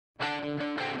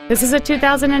This is a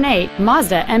 2008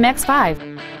 Mazda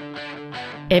MX-5.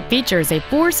 It features a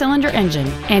 4-cylinder engine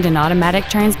and an automatic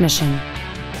transmission.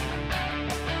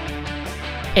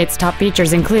 Its top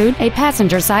features include a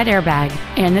passenger side airbag,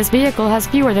 and this vehicle has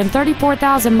fewer than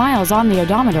 34,000 miles on the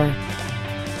odometer.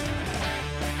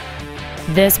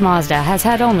 This Mazda has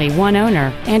had only one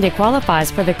owner, and it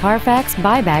qualifies for the Carfax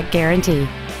buyback guarantee.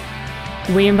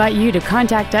 We invite you to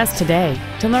contact us today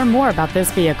to learn more about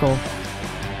this vehicle.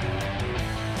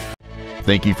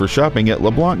 Thank you for shopping at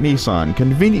LeBlanc Nissan,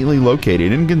 conveniently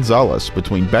located in Gonzales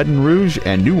between Baton Rouge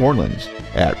and New Orleans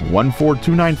at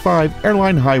 14295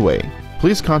 Airline Highway.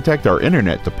 Please contact our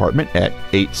internet department at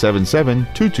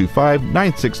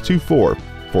 877-225-9624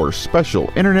 for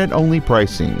special internet-only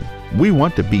pricing. We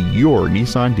want to be your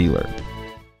Nissan dealer.